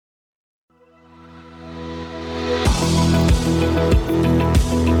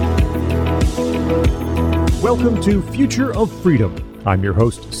Welcome to Future of Freedom. I'm your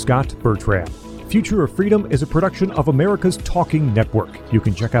host, Scott Bertram. Future of Freedom is a production of America's Talking Network. You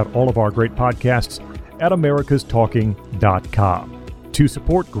can check out all of our great podcasts at americastalking.com. To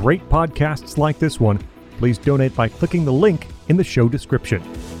support great podcasts like this one, please donate by clicking the link in the show description.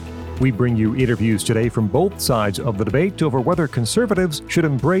 We bring you interviews today from both sides of the debate over whether conservatives should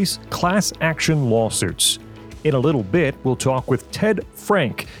embrace class action lawsuits. In a little bit, we'll talk with Ted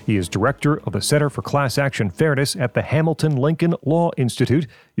Frank. He is director of the Center for Class Action Fairness at the Hamilton Lincoln Law Institute.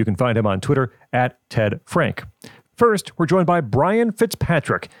 You can find him on Twitter at Ted Frank. First, we're joined by Brian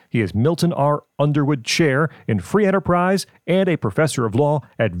Fitzpatrick. He is Milton R. Underwood Chair in Free Enterprise and a professor of law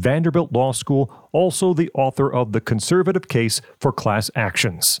at Vanderbilt Law School, also the author of The Conservative Case for Class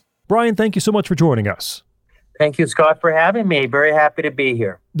Actions. Brian, thank you so much for joining us. Thank you, Scott, for having me. Very happy to be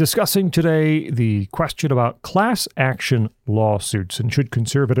here. Discussing today the question about class action lawsuits and should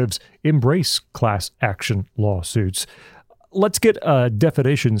conservatives embrace class action lawsuits. Let's get a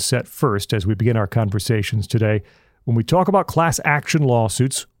definition set first as we begin our conversations today. When we talk about class action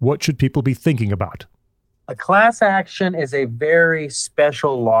lawsuits, what should people be thinking about? A class action is a very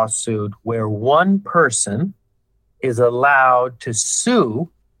special lawsuit where one person is allowed to sue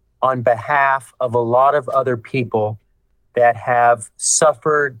on behalf of a lot of other people that have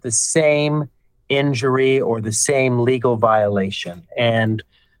suffered the same injury or the same legal violation. And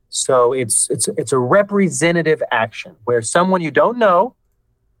so it's a representative action where someone you don't know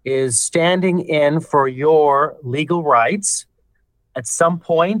is standing in for your legal rights. At some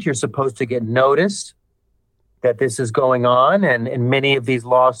point, you're supposed to get notice that this is going on. And in many of these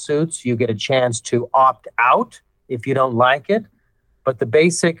lawsuits, you get a chance to opt out if you don't like it. But the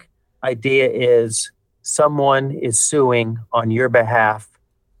basic idea is someone is suing on your behalf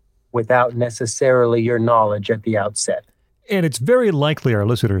without necessarily your knowledge at the outset. And it's very likely our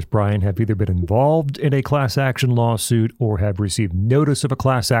listeners, Brian, have either been involved in a class action lawsuit or have received notice of a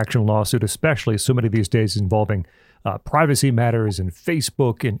class action lawsuit, especially so many these days involving privacy matters and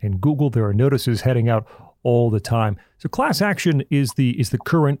Facebook and Google. There are notices heading out all the time. So class action is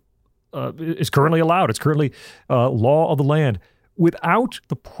currently allowed. It's currently law of the land. Without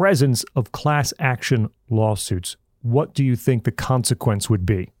the presence of class action lawsuits, what do you think the consequence would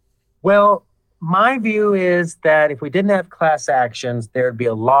be? Well, my view is that if we didn't have class actions, there'd be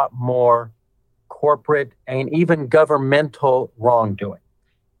a lot more corporate and even governmental wrongdoing,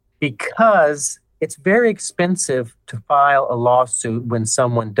 because it's very expensive to file a lawsuit when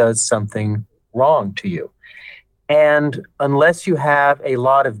someone does something wrong to you. And unless you have a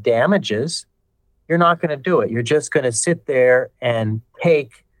lot of damages, you're not going to do it. You're just going to sit there and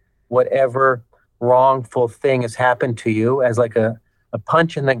take whatever wrongful thing has happened to you as like a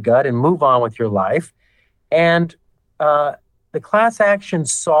punch in the gut and move on with your life. And the class action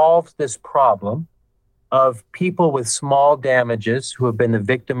solves this problem of people with small damages who have been the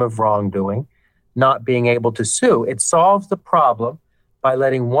victim of wrongdoing not being able to sue. It solves the problem by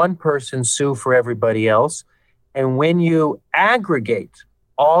letting one person sue for everybody else. And when you aggregate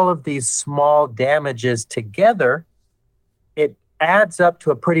all of these small damages together, it adds up to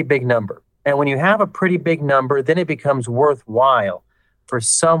a pretty big number. And when you have a pretty big number, then it becomes worthwhile for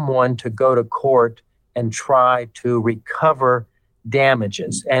someone to go to court and try to recover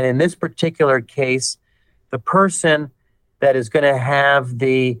damages. And in this particular case, the person that is going to have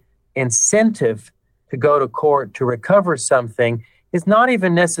the incentive to go to court to recover something is not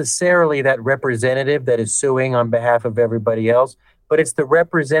even necessarily that representative that is suing on behalf of everybody else, but it's the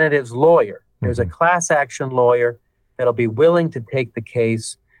representative's lawyer. There's a class action lawyer that'll be willing to take the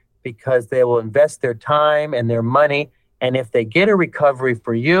case because they will invest their time and their money. And if they get a recovery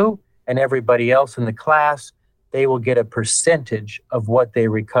for you and everybody else in the class, they will get a percentage of what they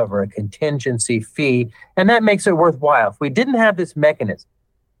recover, a contingency fee. And that makes it worthwhile. If we didn't have this mechanism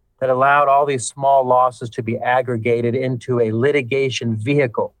that allowed all these small losses to be aggregated into a litigation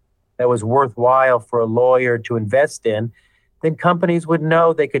vehicle that was worthwhile for a lawyer to invest in, then companies would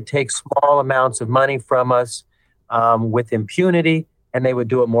know they could take small amounts of money from us with impunity, and they would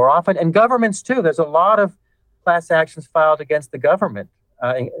do it more often. And governments, too. There's a lot of class actions filed against the government.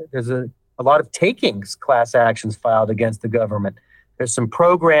 There's a lot of takings class actions filed against the government. There's some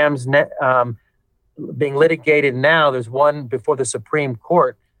programs being litigated now. There's one before the Supreme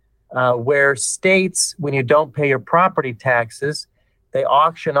Court where states, when you don't pay your property taxes, they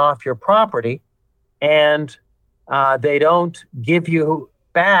auction off your property and they don't give you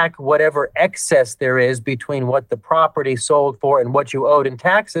back whatever excess there is between what the property sold for and what you owed in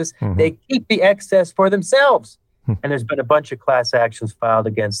taxes. Mm-hmm. They keep the excess for themselves. And there's been a bunch of class actions filed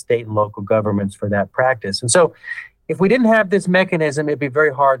against state and local governments for that practice. And so if we didn't have this mechanism, it'd be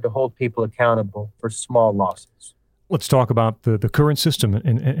very hard to hold people accountable for small losses. Let's talk about the current system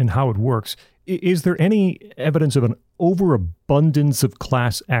and how it works. Is there any evidence of an overabundance of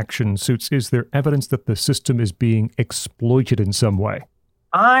class action suits? Is there evidence that the system is being exploited in some way?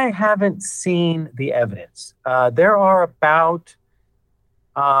 I haven't seen the evidence. There are about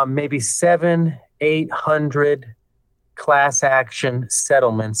maybe 800 class action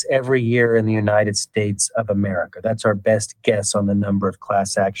settlements every year in the United States of America. That's our best guess on the number of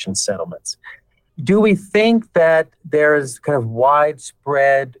class action settlements. Do we think that there's kind of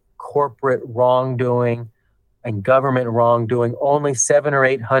widespread corporate wrongdoing and government wrongdoing only 700 or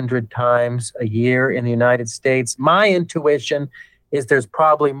 800 times a year in the United States? My intuition is there's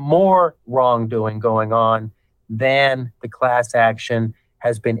probably more wrongdoing going on than the class action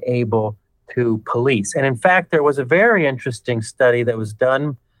has been able to police. And in fact, there was a very interesting study that was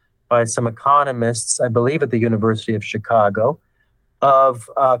done by some economists, I believe at the University of Chicago, of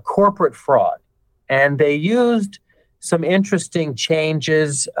corporate fraud. And they used some interesting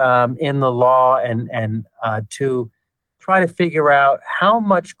changes in the law and to try to figure out how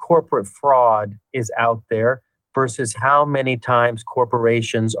much corporate fraud is out there versus how many times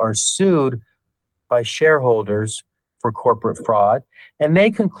corporations are sued by shareholders for corporate fraud. And they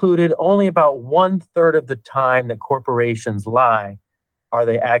concluded only about 1/3 of the time that corporations lie are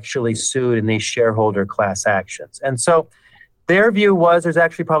they actually sued in these shareholder class actions. And so their view was there's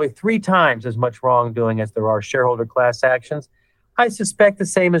actually probably 3 times as much wrongdoing as there are shareholder class actions. I suspect the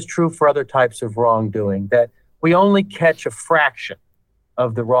same is true for other types of wrongdoing, that we only catch a fraction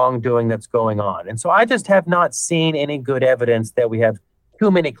of the wrongdoing that's going on. And so I just have not seen any good evidence that we have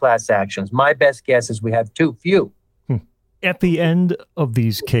too many class actions. My best guess is we have too few. At the end of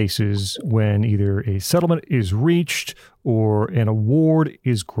these cases, when either a settlement is reached or an award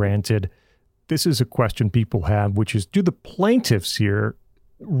is granted, this is a question people have, which is, do the plaintiffs here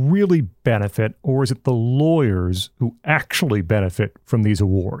really benefit, or is it the lawyers who actually benefit from these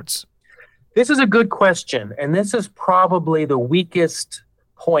awards? This is a good question, and this is probably the weakest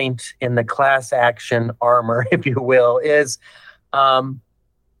point in the class action armor, if you will, is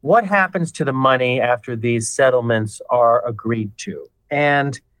what happens to the money after these settlements are agreed to?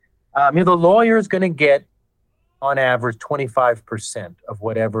 And the lawyer is going to get, on average, 25% of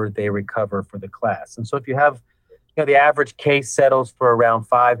whatever they recover for the class. And so if you have, the average case settles for around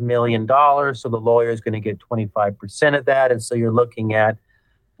 $5 million, so the lawyer is going to get 25% of that. And so you're looking at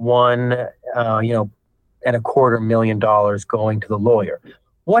 $1.25 million going to the lawyer.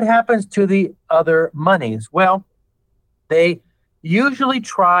 What happens to the other monies? Well, they usually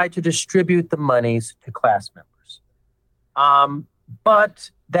try to distribute the monies to class members. But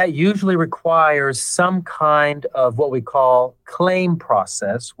that usually requires some kind of what we call claim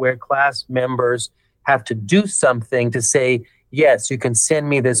process, where class members have to do something to say, yes, you can send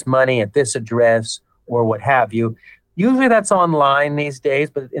me this money at this address or what have you. Usually that's online these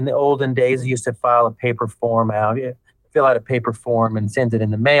days, but in the olden days, you used to fill out a paper form and send it in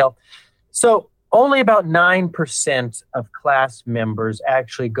the mail. So only about 9% of class members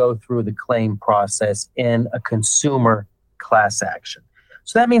actually go through the claim process in a consumer class action.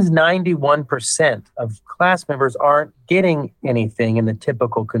 So that means 91% of class members aren't getting anything in the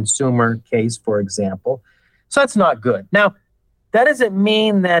typical consumer case, for example. So that's not good. Now, that doesn't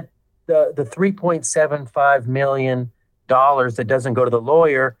mean that the $3.75 million that doesn't go to the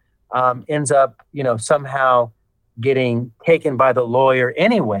lawyer ends up, somehow getting taken by the lawyer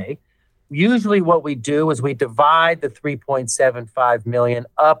anyway. Usually what we do is we divide the $3.75 million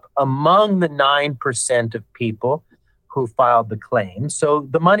up among the 9% of people who filed the claim. So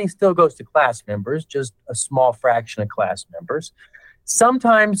the money still goes to class members, just a small fraction of class members.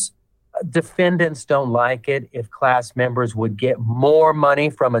 Sometimes defendants don't like it if class members would get more money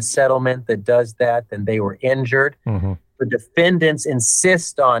from a settlement that does that than they were injured. Mm-hmm. The defendants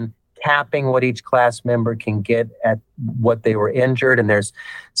insist on capping what each class member can get at what they were injured. And there's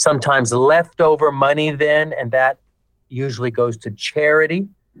sometimes leftover money then, and that usually goes to charity.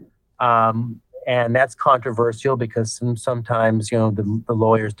 And that's controversial because sometimes, the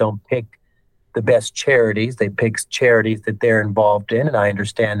lawyers don't pick the best charities. They pick charities that they're involved in, and I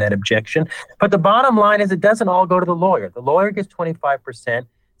understand that objection. But the bottom line is it doesn't all go to the lawyer. The lawyer gets 25%,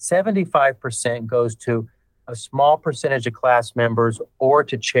 75% goes to a small percentage of class members or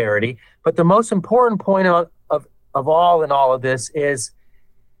to charity. But the most important point of all in all of this is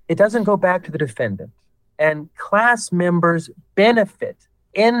it doesn't go back to the defendant. And class members benefit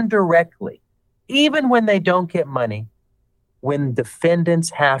indirectly, even when they don't get money, when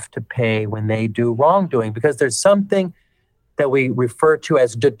defendants have to pay when they do wrongdoing, because there's something that we refer to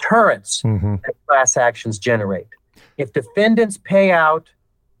as deterrence that class actions generate. If defendants pay out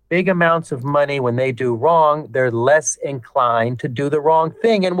big amounts of money when they do wrong, they're less inclined to do the wrong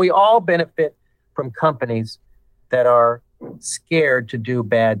thing. And we all benefit from companies that are scared to do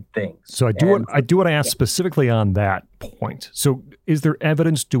bad things. So I do want to ask specifically on that point. So is there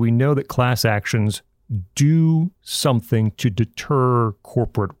evidence, do we know that class actions do something to deter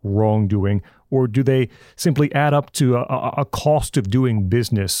corporate wrongdoing, or do they simply add up to a cost of doing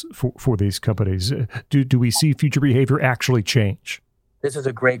business for these companies? Do we see future behavior actually change? This is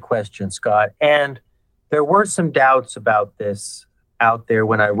a great question, Scott. And there were some doubts about this out there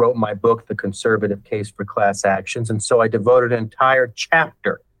when I wrote my book, The Conservative Case for Class Actions. And so I devoted an entire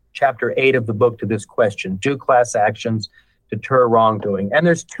chapter 8 of the book, to this question: do class actions deter wrongdoing? And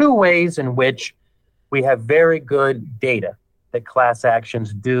there's two ways in which we have very good data that class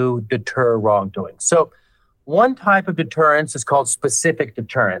actions do deter wrongdoing. So one type of deterrence is called specific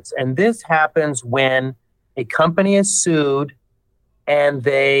deterrence. And this happens when a company is sued and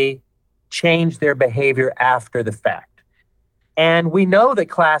they change their behavior after the fact. And we know that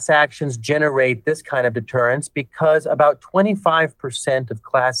class actions generate this kind of deterrence because about 25% of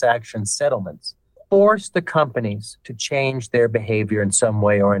class action settlements force the companies to change their behavior in some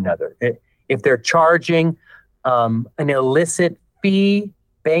way or another. If they're charging an illicit fee,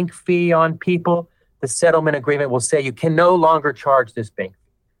 bank fee on people, the settlement agreement will say you can no longer charge this bank fee.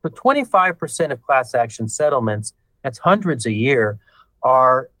 So 25% of class action settlements, that's hundreds a year,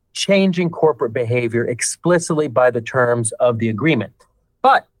 are changing corporate behavior explicitly by the terms of the agreement.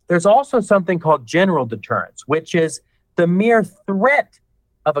 But there's also something called general deterrence, which is the mere threat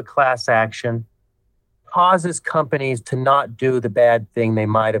of a class action causes companies to not do the bad thing they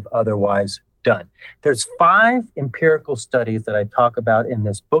might have otherwise done. There's 5 empirical studies that I talk about in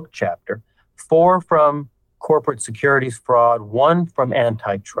this book chapter, 4 from corporate securities fraud, 1 from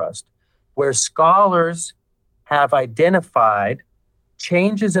antitrust, where scholars have identified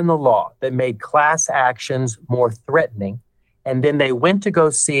changes in the law that made class actions more threatening. And then they went to go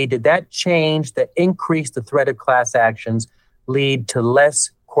see, did that change that increased the threat of class actions lead to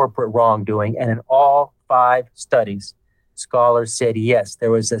less corporate wrongdoing? And in all 5 studies, scholars said yes, there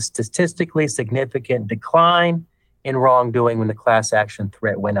was a statistically significant decline in wrongdoing when the class action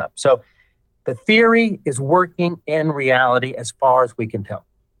threat went up. So the theory is working in reality as far as we can tell.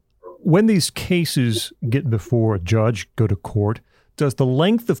 When these cases get before a judge, go to court, does the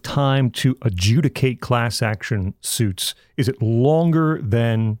length of time to adjudicate class action suits, is it longer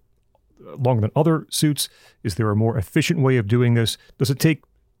than other suits? Is there a more efficient way of doing this? Does it take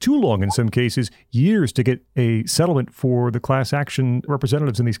too long in some cases, years, to get a settlement for the class action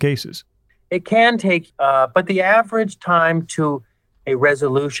representatives in these cases? It can take, but the average time to a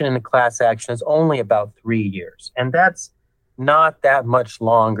resolution in a class action is only about 3 years. And that's not that much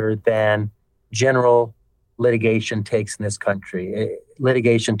longer than general litigation takes in this country.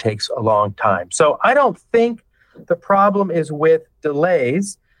 Litigation takes a long time. So I don't think the problem is with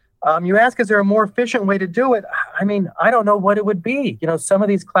delays. You ask, is there a more efficient way to do it? I mean, I don't know what it would be. You know, some of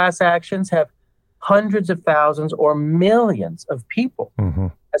these class actions have hundreds of thousands or millions of people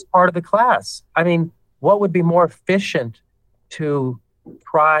as part of the class. I mean, what would be more efficient to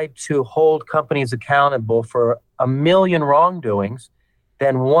try to hold companies accountable for 1 million wrongdoings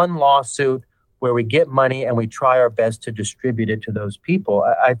than one lawsuit where we get money and we try our best to distribute it to those people?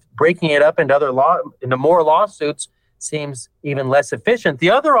 Breaking it up into more lawsuits seems even less efficient. The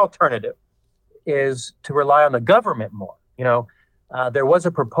other alternative is to rely on the government more. You know, there was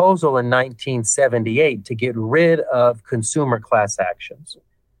a proposal in 1978 to get rid of consumer class actions.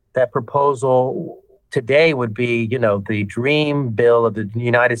 That proposal today would be, you know, the dream bill of the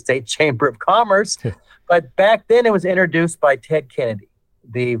United States Chamber of Commerce. But back then it was introduced by Ted Kennedy,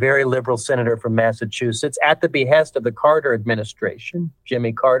 the very liberal senator from Massachusetts, at the behest of the Carter administration,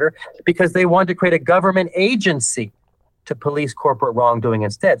 Jimmy Carter, because they wanted to create a government agency to police corporate wrongdoing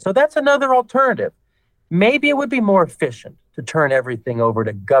instead. So that's another alternative. Maybe it would be more efficient to turn everything over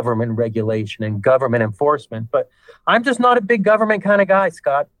to government regulation and government enforcement, but I'm just not a big government kind of guy,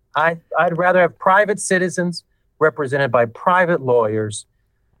 Scott. I'd rather have private citizens represented by private lawyers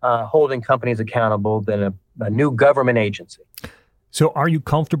holding companies accountable than a new government agency. So are you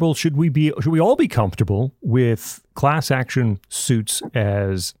comfortable? Should we all be comfortable with class action suits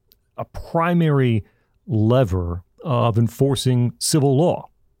as a primary lever of enforcing civil law?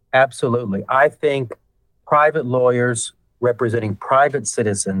 Absolutely. I think private lawyers representing private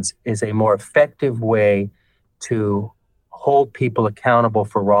citizens is a more effective way to hold people accountable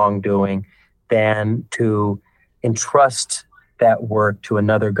for wrongdoing than to entrust that work to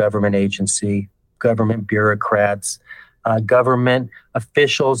another government agency, government bureaucrats, government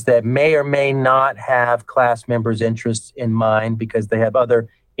officials that may or may not have class members' interests in mind because they have other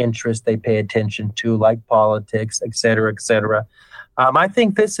interests they pay attention to, like politics, et cetera, et cetera. I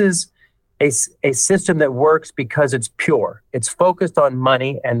think this is a system that works because it's pure. It's focused on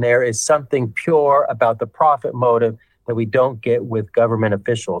money, and there is something pure about the profit motive that we don't get with government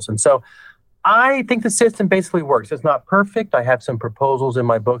officials. And so I think the system basically works. It's not perfect. I have some proposals in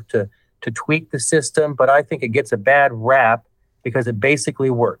my book to tweak the system, but I think it gets a bad rap because it basically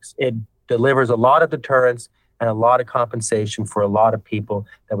works. It delivers a lot of deterrence and a lot of compensation for a lot of people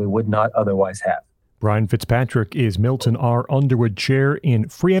that we would not otherwise have. Brian Fitzpatrick is Milton R. Underwood Chair in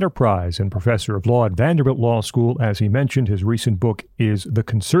Free Enterprise and Professor of Law at Vanderbilt Law School. As he mentioned, his recent book is The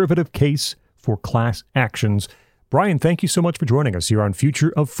Conservative Case for Class Actions. Brian, thank you so much for joining us here on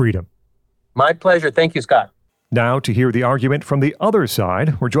Future of Freedom. My pleasure. Thank you, Scott. Now, to hear the argument from the other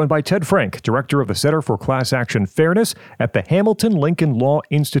side, we're joined by Ted Frank, Director of the Center for Class Action Fairness at the Hamilton Lincoln Law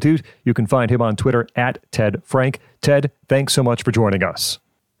Institute. You can find him on Twitter at Ted Frank. Ted, thanks so much for joining us.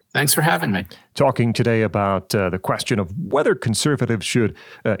 Thanks for having me. Talking today about the question of whether conservatives should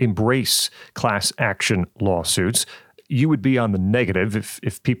embrace class action lawsuits. You would be on the negative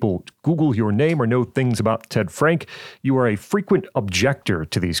if people Google your name or know things about Ted Frank. You are a frequent objector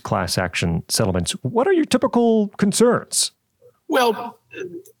to these class action settlements. What are your typical concerns? Well,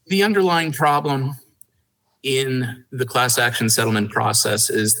 the underlying problem in the class action settlement process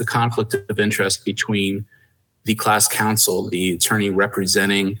is the conflict of interest between the class counsel, the attorney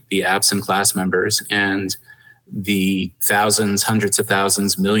representing the absent class members, and the thousands, hundreds of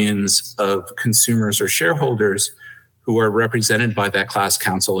thousands, millions of consumers or shareholders who are represented by that class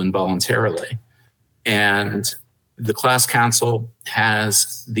counsel involuntarily. And the class counsel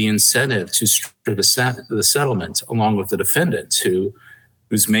has the incentive to structure the settlement along with the defendant,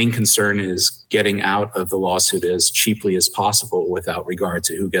 whose main concern is getting out of the lawsuit as cheaply as possible without regard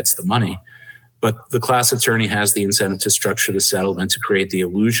to who gets the money. But the class attorney has the incentive to structure the settlement to create the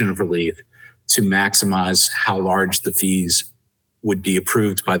illusion of relief, to maximize how large the fees would be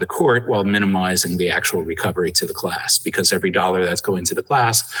approved by the court while minimizing the actual recovery to the class, because every dollar that's going to the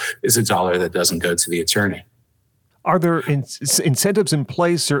class is a dollar that doesn't go to the attorney. Are there incentives in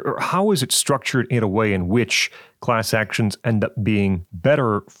place, or how is it structured in a way in which class actions end up being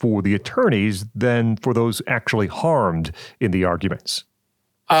better for the attorneys than for those actually harmed in the arguments?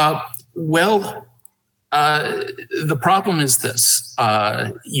 The problem is this.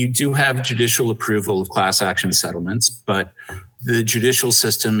 You do have judicial approval of class action settlements, but the judicial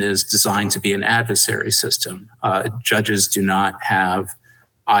system is designed to be an adversary system. Judges do not have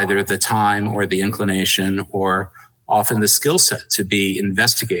either the time or the inclination or often the skill set to be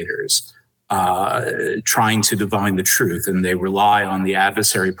investigators trying to divine the truth, and they rely on the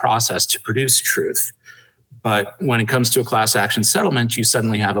adversary process to produce truth. But when it comes to a class action settlement, you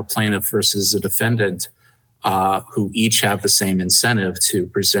suddenly have a plaintiff versus a defendant who each have the same incentive to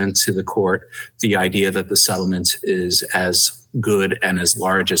present to the court the idea that the settlement is as good and as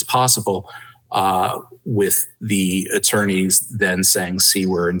large as possible, with the attorneys then saying, see,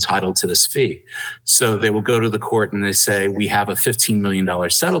 we're entitled to this fee. So they will go to the court and they say, we have a $15 million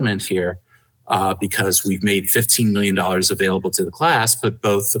settlement here because we've made $15 million available to the class, but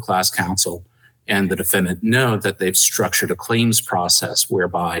both the class counsel and the defendant know that they've structured a claims process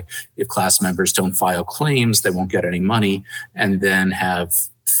whereby if class members don't file claims, they won't get any money, and then have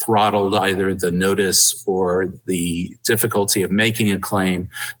throttled either the notice or the difficulty of making a claim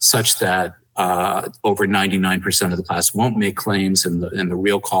such that over 99% of the class won't make claims, and the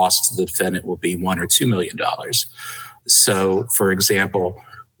real cost to the defendant will be $1 or $2 million. So, for example,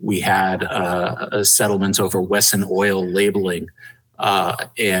 we had a settlement over Wesson oil labeling,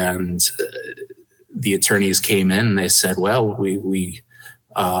 and the attorneys came in and they said, well, we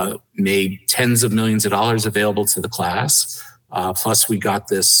made tens of millions of dollars available to the class. Plus we got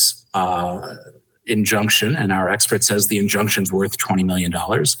this injunction, and our expert says the injunction's worth $20 million.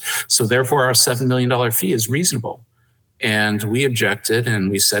 So therefore our $7 million fee is reasonable. And we objected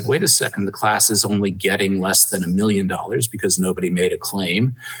and we said, wait a second, the class is only getting less than $1 million because nobody made a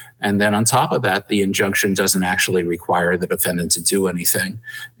claim. And then on top of that, the injunction doesn't actually require the defendant to do anything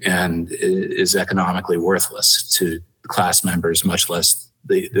and is economically worthless to class members, much less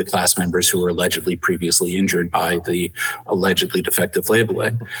the class members who were allegedly previously injured by the allegedly defective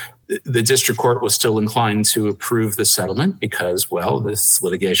labeling. The district court was still inclined to approve the settlement because, well, this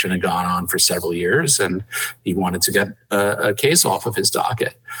litigation had gone on for several years and he wanted to get a case off of his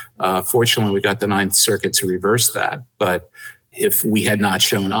docket. Fortunately, we got the Ninth Circuit to reverse that. But If we had not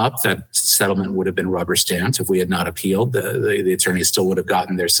shown up, that settlement would have been rubber stamped. If we had not appealed, the attorneys still would have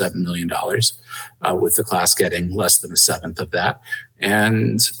gotten their $7 million, with the class getting less than a seventh of that.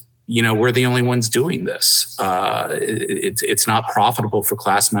 And we're the only ones doing this. It's not profitable for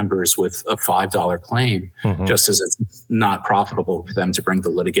class members with a $5 claim, just as it's not profitable for them to bring the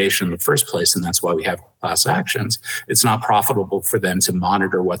litigation in the first place. And that's why we have class actions. It's not profitable for them to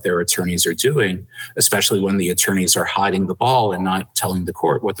monitor what their attorneys are doing, especially when the attorneys are hiding the ball and not telling the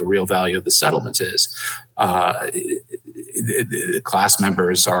court what the real value of the settlement is. The class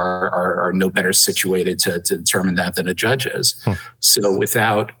members are no better situated to determine that than a judge is. So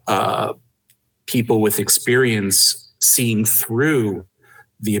without people with experience seeing through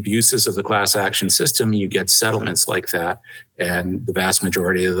the abuses of the class action system, you get settlements like that, and the vast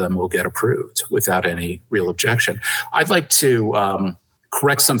majority of them will get approved without any real objection. I'd like to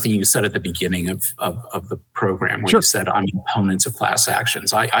correct something you said at the beginning of the program, where you said I'm an opponent of class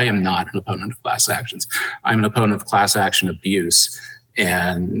actions. I am not an opponent of class actions. I'm an opponent of class action abuse.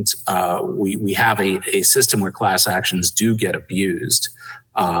 And we have a system where class actions do get abused.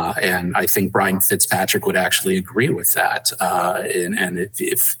 And I think Brian Fitzpatrick would actually agree with that. And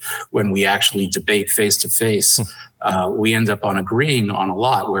if when we actually debate face to face, we end up on agreeing on a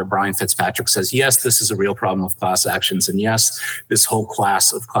lot, where Brian Fitzpatrick says, yes, this is a real problem of class actions. And yes, this whole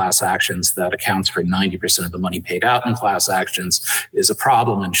class of class actions that accounts for 90% of the money paid out in class actions is a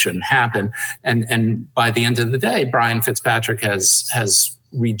problem and shouldn't happen. And by the end of the day, Brian Fitzpatrick has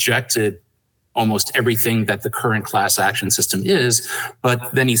rejected almost everything that the current class action system is.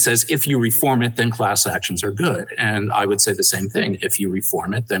 But then he says, if you reform it, then class actions are good. And I would say the same thing. If you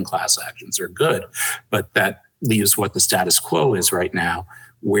reform it, then class actions are good. But that leaves what the status quo is right now,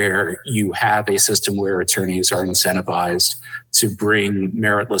 where you have a system where attorneys are incentivized to bring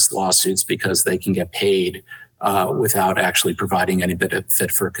meritless lawsuits because they can get paid without actually providing any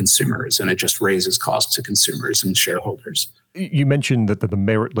benefit for consumers. And it just raises costs to consumers and shareholders. You mentioned that the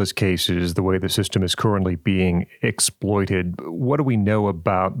meritless cases, the way the system is currently being exploited. What do we know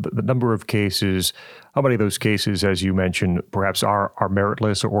about the number of cases? How many of those cases, as you mentioned, perhaps are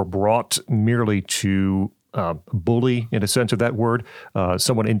meritless or brought merely to bully, in a sense of that word,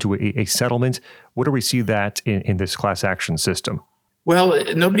 someone into a settlement? Where do we see that in this class action system? Well,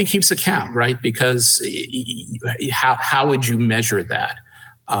 nobody keeps account, right? Because how would you measure that?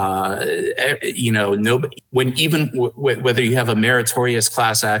 Nobody, whether you have a meritorious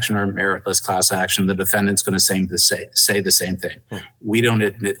class action or a meritless class action, the defendant's going to say the same thing. We don't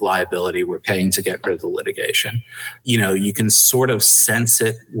admit liability. We're paying to get rid of the litigation. You can sort of sense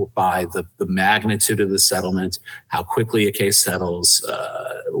it by the magnitude of the settlement, how quickly a case settles,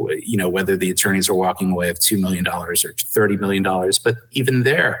 whether the attorneys are walking away with $2 million or $30 million. But even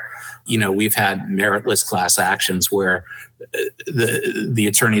there, we've had meritless class actions where the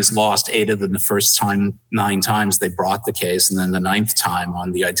attorneys lost 8 of them the first time, 9 times they brought the case. And then the 9th time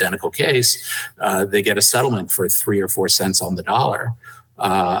on the identical case, they get a settlement for 3 or 4 cents on the dollar.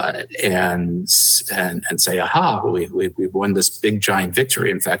 And say, aha, we won this big giant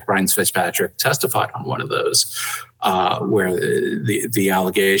victory. In fact, Brian Fitzpatrick testified on one of those, where the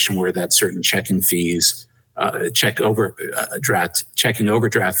allegation were that certain checking fees, checking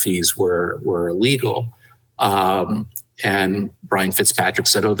overdraft fees were illegal. And Brian Fitzpatrick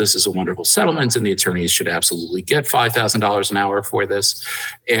said, oh, this is a wonderful settlement, and the attorneys should absolutely get $5,000 an hour for this.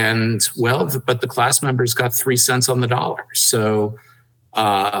 And but the class members got 3 cents on the dollar. So,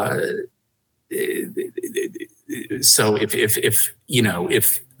 if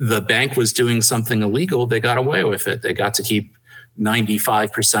the bank was doing something illegal, they got away with it. They got to keep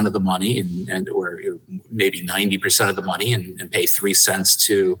 95% of the money or maybe 90% of the money and pay 3 cents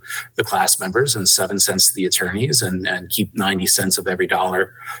to the class members and 7 cents to the attorneys and keep 90 cents of every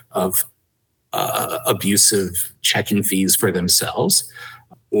dollar of abusive checking fees for themselves.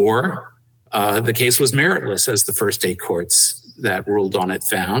 Or the case was meritless, as the first 8 courts that ruled on it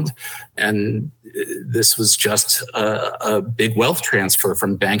found. And this was just a big wealth transfer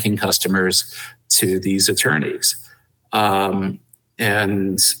from banking customers to these attorneys.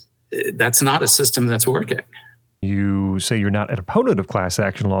 And that's not a system that's working. You say you're not an opponent of class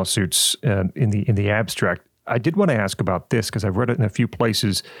action lawsuits in the abstract. I did want to ask about this because I've read it in a few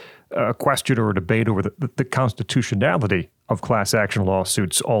places, a question or a debate over the constitutionality of class action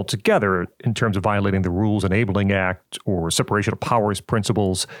lawsuits altogether in terms of violating the Rules Enabling Act or separation of powers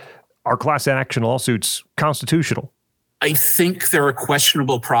principles. Are class action lawsuits constitutional? I think there are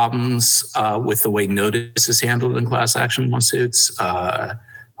questionable problems with the way notice is handled in class action lawsuits. I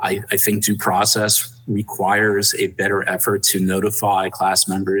think due process requires a better effort to notify class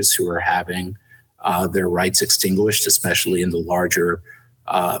members who are having their rights extinguished, especially in the larger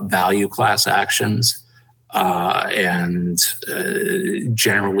value class actions. And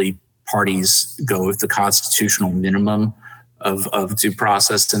generally, parties go with the constitutional minimum of due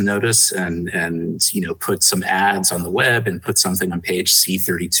process and notice, and put some ads on the web and put something on page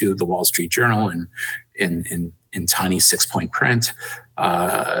C32 of the Wall Street Journal and in tiny 6-point print,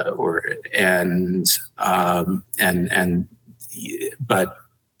 but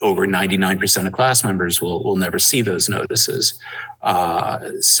over 99% of class members will never see those notices.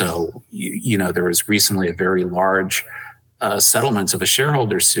 So there was recently a very large settlement of a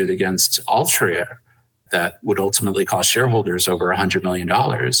shareholder suit against Altria that would ultimately cost shareholders over $100 million.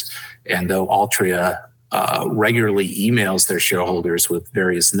 And though Altria regularly emails their shareholders with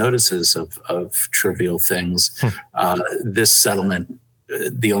various notices of trivial things, this settlement,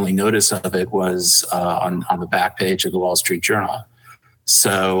 the only notice of it was on the back page of the Wall Street Journal.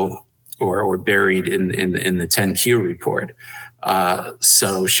 So, or buried in the 10Q report.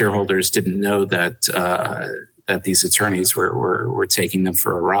 So shareholders didn't know that these attorneys were taking them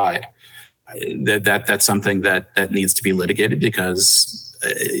for a ride. That's something that needs to be litigated because,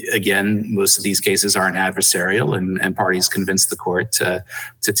 again, most of these cases aren't adversarial, and parties convince the court to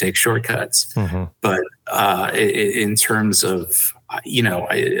take shortcuts. Mm-hmm. But in terms of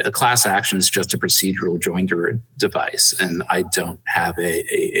a class action is just a procedural joinder device, and I don't have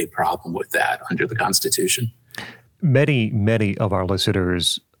a problem with that under the Constitution. Many of our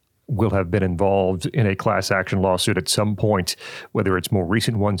listeners will have been involved in a class action lawsuit at some point, whether it's more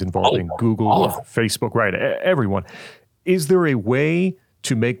recent ones involving Google or Facebook, right? Everyone. Is there a way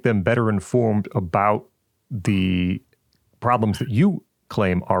to make them better informed about the problems that you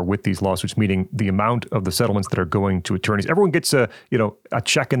claim are with these lawsuits, meaning the amount of the settlements that are going to attorneys? Everyone gets a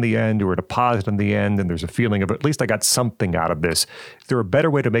check in the end or a deposit in the end, and there's a feeling of, at least I got something out of this. Is there a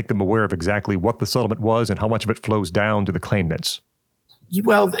better way to make them aware of exactly what the settlement was and how much of it flows down to the claimants?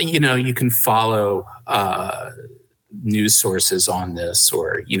 Well, you can follow news sources on this,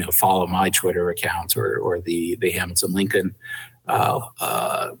 or follow my Twitter account or the Hamilton Lincoln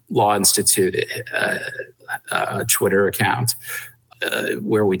Law Institute Twitter account,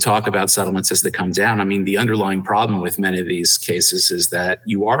 where we talk about settlements as they come down. I mean, the underlying problem with many of these cases is that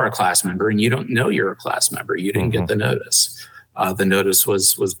you are a class member and you don't know you're a class member. You didn't get the notice. The notice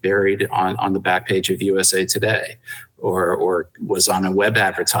was buried on the back page of USA Today, or was on a web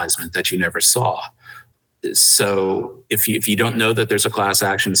advertisement that you never saw. So if you don't know that there's a class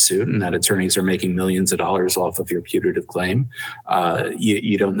action suit and that attorneys are making millions of dollars off of your putative claim,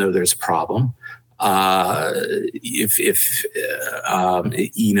 you don't know there's a problem. Even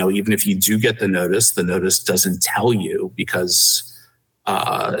if you do get the notice doesn't tell you, because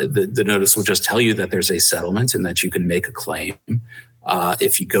the notice will just tell you that there's a settlement and that you can make a claim.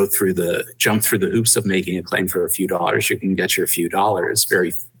 If you jump through the hoops of making a claim for a few dollars, you can get your few dollars.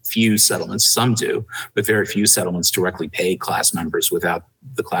 Very few settlements, some do, but very few settlements directly pay class members without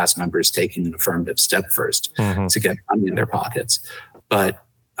the class members taking an affirmative step first to get money in their pockets. But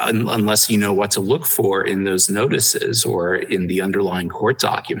unless you know what to look for in those notices or in the underlying court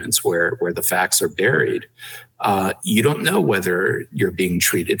documents where the facts are buried, you don't know whether you're being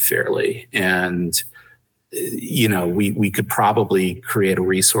treated fairly. And we could probably create a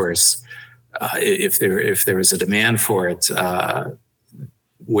resource if there is a demand for it,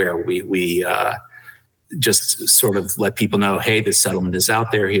 where we just sort of let people know, hey, this settlement is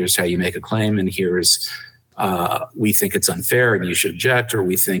out there. Here's how you make a claim, and here's we think it's unfair and you should object, or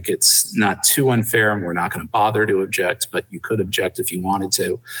we think it's not too unfair and we're not going to bother to object, but you could object if you wanted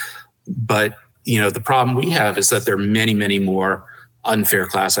to. But the problem we have is that there are many, many more unfair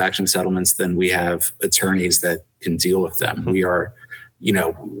class action settlements than we have attorneys that can deal with them. We are,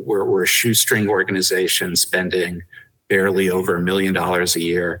 we're a shoestring organization spending barely over $1 million a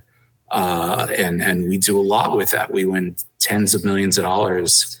year. And we do a lot with that. We win tens of millions of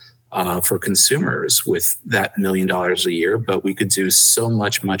dollars for consumers with that $1 million a year, but we could do so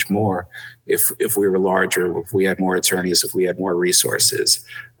much, much more if we were larger, if we had more attorneys, if we had more resources.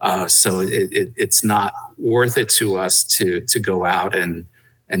 So it's not worth it to us to go out and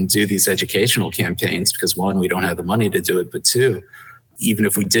do these educational campaigns, because one, we don't have the money to do it, but two, even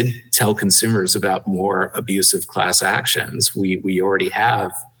if we did tell consumers about more abusive class actions, we already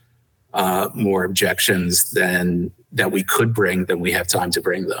have more objections that we could bring than we have time to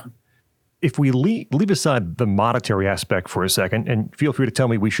bring them. If we leave aside the monetary aspect for a second, and feel free to tell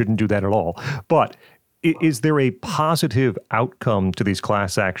me we shouldn't do that at all, but Is there a positive outcome to these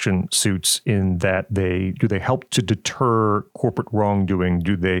class action suits in that do they help to deter corporate wrongdoing?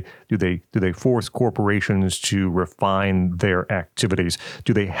 Do they force corporations to refine their activities?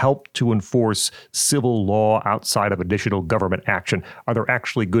 Do they help to enforce civil law outside of additional government action? Are there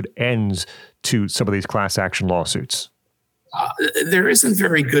actually good ends to some of these class action lawsuits? There isn't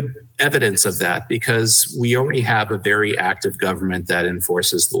very good evidence of that because we already have a very active government that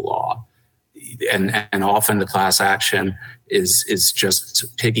enforces the law. And often the class action is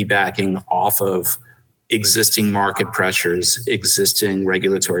just piggybacking off of existing market pressures, existing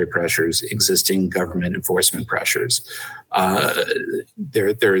regulatory pressures, existing government enforcement pressures.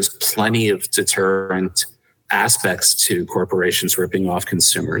 There is plenty of deterrent aspects to corporations ripping off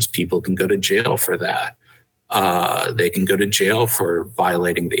consumers. People can go to jail for that. They can go to jail for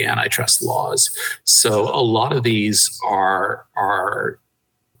violating the antitrust laws. So a lot of these are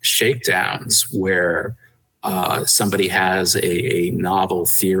shakedowns where somebody has a novel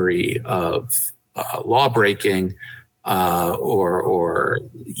theory of law breaking or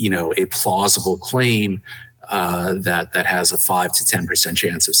a plausible claim that has a 5 to 10%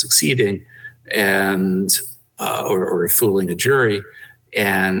 chance of succeeding and or fooling a jury.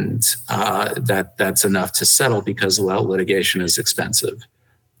 And that's enough to settle because litigation is expensive.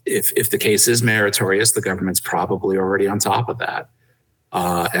 If the case is meritorious, the government's probably already on top of that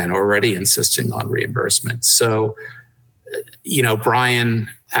and already insisting on reimbursement. So, Brian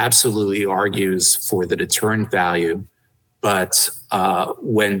absolutely argues for the deterrent value, but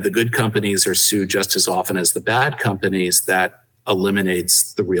when the good companies are sued just as often as the bad companies, that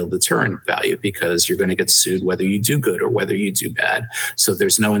eliminates the real deterrent value because you're going to get sued whether you do good or whether you do bad. So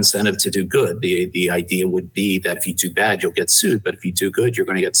there's no incentive to do good. The idea would be that if you do bad, you'll get sued, but if you do good, you're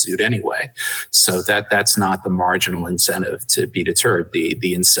going to get sued anyway. So that's not the marginal incentive to be deterred.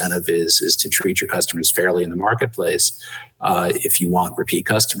 The incentive is to treat your customers fairly in the marketplace if you want repeat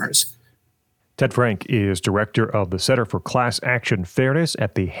customers. Ted Frank is director of the Center for Class Action Fairness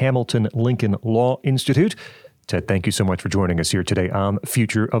at the Hamilton Lincoln Law Institute. Ted, thank you so much for joining us here today on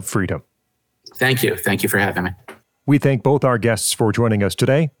Future of Freedom. Thank you. Thank you for having me. We thank both our guests for joining us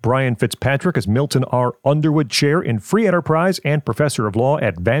today. Brian Fitzpatrick is Milton R. Underwood Chair in Free Enterprise and Professor of Law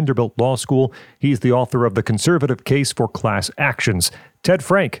at Vanderbilt Law School. He's the author of The Conservative Case for Class Actions. Ted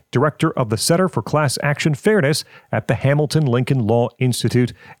Frank, Director of the Center for Class Action Fairness at the Hamilton Lincoln Law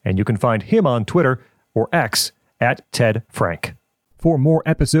Institute. And you can find him on Twitter or X at Ted Frank. For more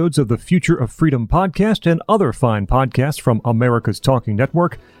episodes of the Future of Freedom podcast and other fine podcasts from America's Talking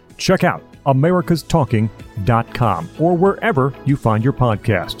Network, check out americastalking.com or wherever you find your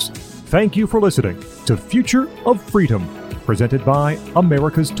podcasts. Thank you for listening to Future of Freedom, presented by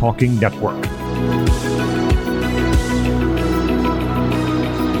America's Talking Network.